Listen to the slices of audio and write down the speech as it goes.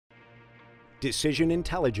Decision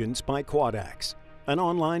Intelligence by Quadax, an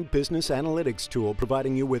online business analytics tool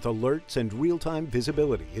providing you with alerts and real-time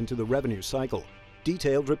visibility into the revenue cycle.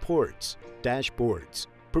 Detailed reports, dashboards,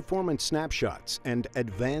 performance snapshots, and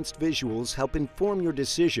advanced visuals help inform your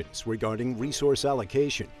decisions regarding resource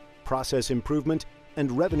allocation, process improvement,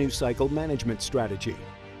 and revenue cycle management strategy.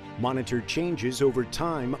 Monitor changes over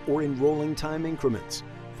time or in rolling time increments,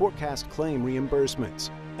 forecast claim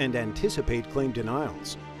reimbursements, and anticipate claim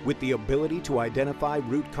denials with the ability to identify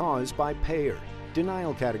root cause by payer,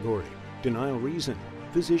 denial category, denial reason,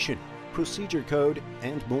 physician, procedure code,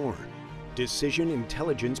 and more. Decision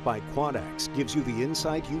Intelligence by Quadax gives you the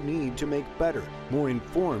insight you need to make better, more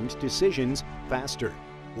informed decisions faster.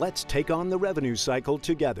 Let's take on the revenue cycle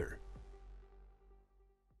together.